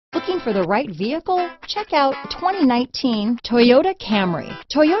Looking for the right vehicle? Check out 2019 Toyota Camry.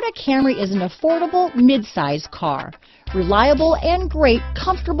 Toyota Camry is an affordable mid-size car. Reliable and great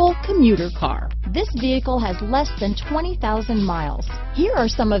comfortable commuter car. This vehicle has less than 20,000 miles. Here are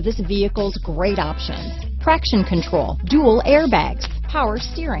some of this vehicle's great options: traction control, dual airbags, power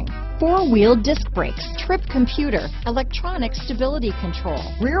steering, four-wheel disc brakes, trip computer, electronic stability control,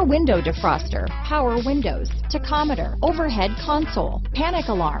 rear window defroster, power windows, tachometer, overhead console, panic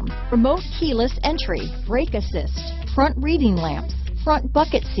alarm, remote keyless entry, brake assist, front reading lamps, front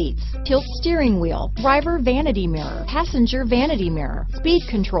bucket seats, tilt steering wheel, driver vanity mirror, passenger vanity mirror, speed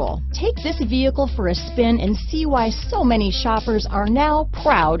control. Take this vehicle for a spin and see why so many shoppers are now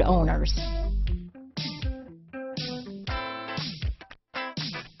proud owners.